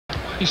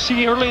You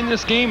see early in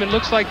this game, it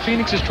looks like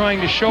Phoenix is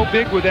trying to show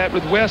big with that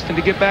with West and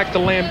to get back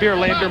to Lambeer.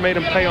 Lambeer made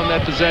him pay on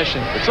that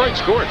possession. Detroit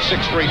scored 6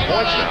 straight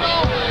points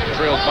now.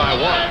 Trailed by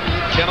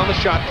 1. 10 on the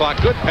shot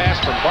clock. Good pass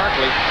from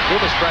Barkley.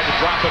 Loomis tried to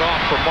drop it off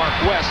for Mark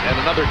West, and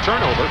another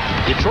turnover.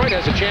 Detroit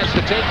has a chance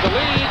to take the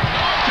lead.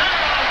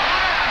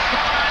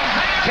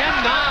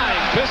 10-9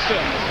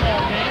 Pistons.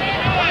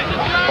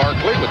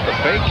 Barkley with the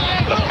fake,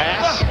 the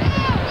pass.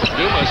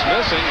 Loomis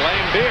missing.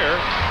 Lambeer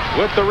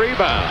with the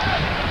rebound.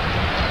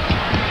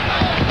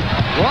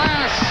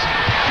 Glass,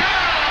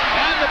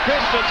 and the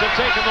Pistons have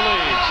taken the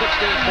lead,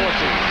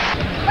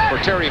 16-14 for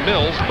Terry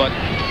Mills, but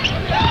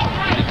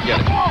he didn't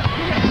get it.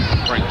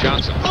 Frank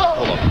Johnson,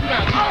 pull up,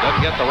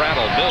 doesn't get the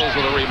rattle. Mills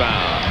with a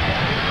rebound.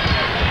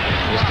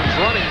 Pistons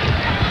running.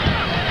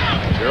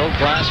 Gerald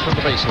Glass from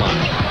the baseline.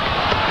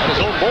 At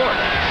his own board.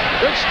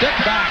 Good step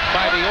back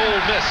by the Ole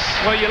Miss.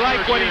 Well, you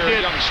like what he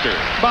did. Youngster.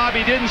 Bob,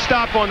 he didn't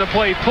stop on the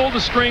play. He pulled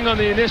the string on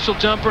the initial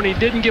jumper, and he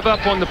didn't give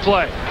up on the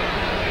play.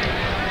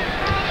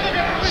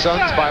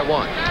 Suns by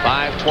 1.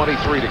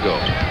 5:23 to go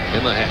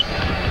in the half.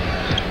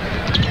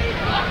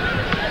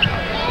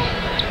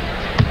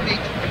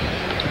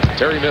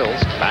 Terry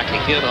Mills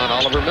backing in on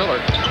Oliver Miller.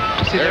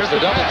 See, there's the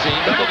double team.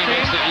 Double He team.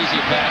 makes the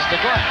easy pass to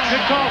Glass.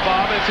 Good call,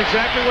 Bob. That's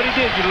exactly what he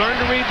did. You learn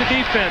to read the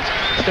defense.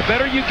 The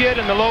better you get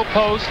in the low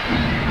post,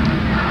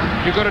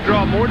 you're going to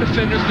draw more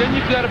defenders. Then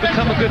you've got to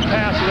become a good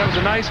passer. That was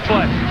a nice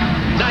play.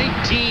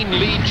 19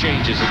 lead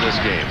changes in this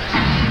game.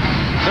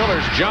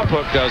 Miller's jump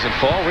hook doesn't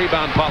fall.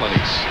 Rebound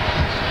Polonese.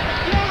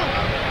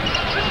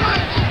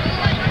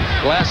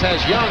 Glass has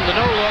Young, the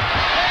no-look.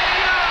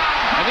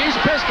 And these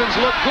Pistons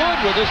look good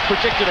with this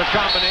particular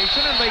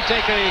combination, and they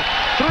take a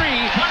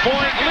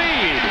 3-point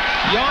lead.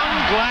 Young,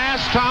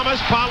 Glass,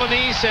 Thomas,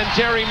 Polonese, and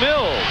Terry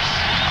Mills.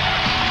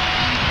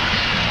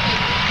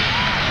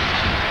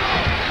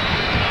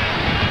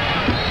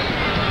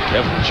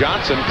 Kevin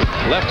Johnson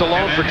left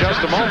alone for just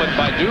a moment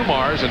by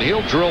Dumars, and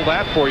he'll drill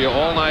that for you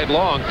all night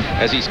long.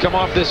 As he's come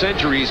off this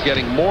injury, he's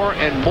getting more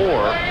and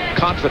more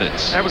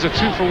confidence. That was a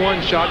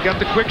 2-for-1 shot. Got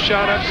the quick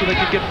shot up so they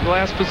could get the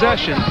last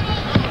possession.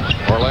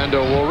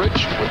 Orlando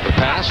Woolridge with the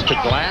pass to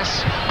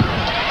Glass.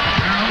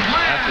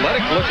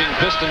 Athletic-looking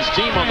Pistons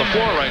team on the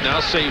floor right now,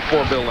 save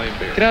for Bill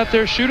Lambeer. Get out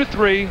there, shoot a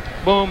 3.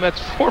 Boom.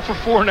 That's 4 for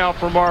 4 now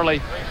for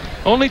Marley.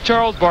 Only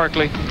Charles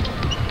Barkley.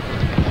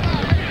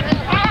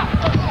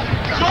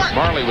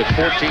 Marley with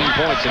 14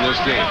 points in this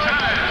game.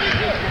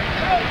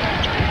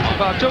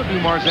 Bob, Joe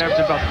Dumars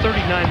averaged about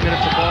 39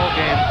 minutes a ball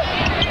game.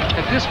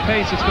 At this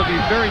pace, it's going to be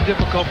very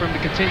difficult for him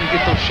to continue to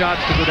get those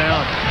shots to go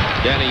down.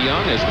 Danny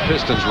Young as the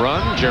Pistons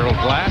run. Gerald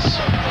Glass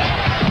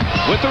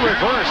with the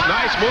reverse.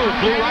 Nice move.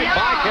 Blew right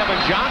by Kevin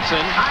Johnson.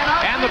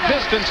 And the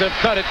Pistons have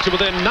cut it to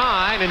within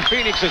 9. And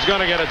Phoenix is going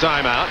to get a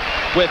timeout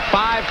with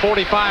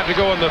 5:45 to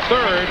go in the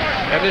third.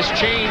 And this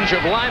change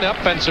of lineup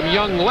and some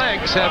young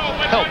legs have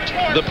helped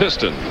the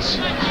Pistons.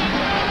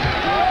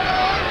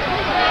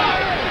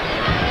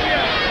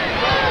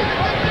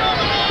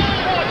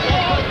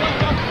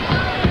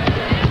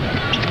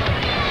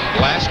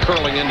 Glass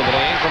curling into the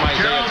lane from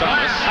Isaiah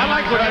Thomas. I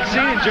like what I've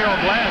seen in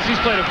Gerald Glass.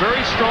 He's played a very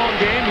strong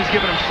game. He's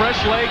given him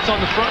fresh legs on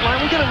the front line.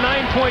 We get a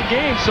 9-point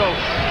game, so,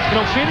 you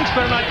know, Phoenix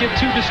better not get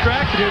too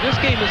distracted here. This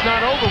game is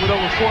not over with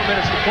over 4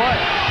 minutes to play.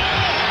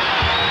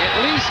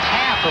 At least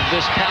half of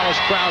this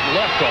Palace crowd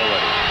left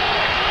already.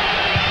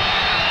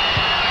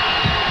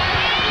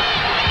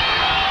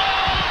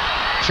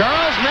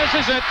 Charles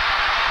misses it.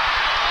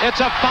 It's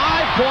a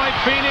 5-point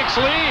Phoenix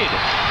lead.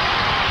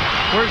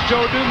 Where's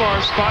Joe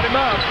Dumars? Spot him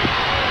up.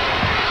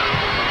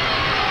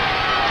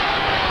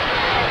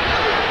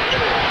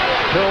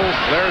 Hill,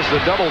 there's the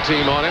double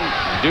team on him.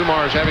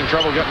 Dumars having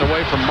trouble getting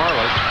away from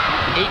Marley.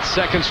 8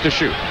 seconds to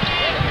shoot.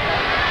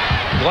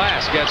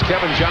 Glass gets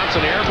Kevin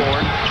Johnson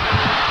airborne.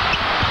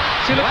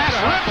 Glass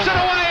rips it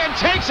away and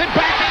takes it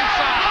back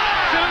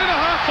inside. Look at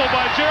the hustle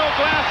by Gerald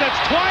Glass. That's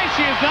twice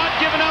he has not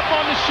given up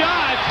on the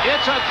shot.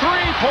 It's a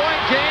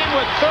 3-point game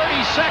with 30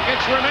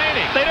 seconds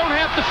remaining. They don't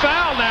have to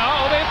foul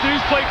now. All they have to do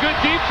is play good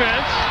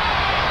defense.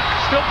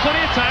 Still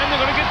plenty of time.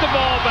 They're going to get the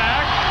ball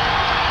back.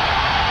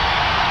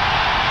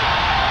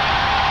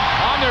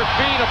 On their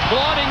feet,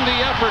 applauding the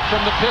effort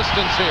from the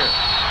Pistons here.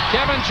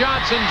 Kevin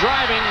Johnson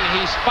driving.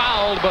 He's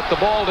fouled, but the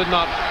ball did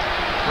not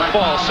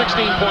fall.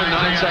 16.9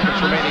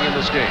 seconds remaining in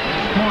this game.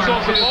 So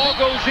if the ball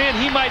goes in,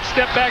 he might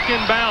step back in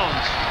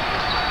bounds.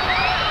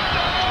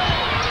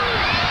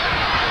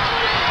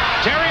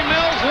 Terry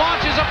Mills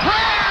launches a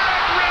prayer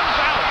and rims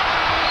out.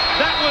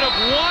 That would have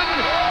won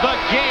the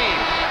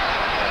game.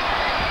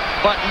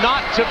 But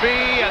not to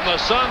be, and the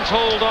Suns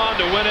hold on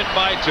to win it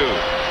by 2.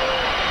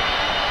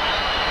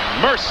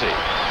 Mercy.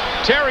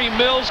 Terry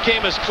Mills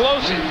came as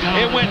close.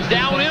 It went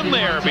down in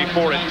there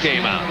before it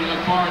came out.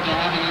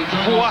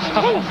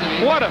 Wow,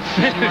 what a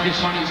finish.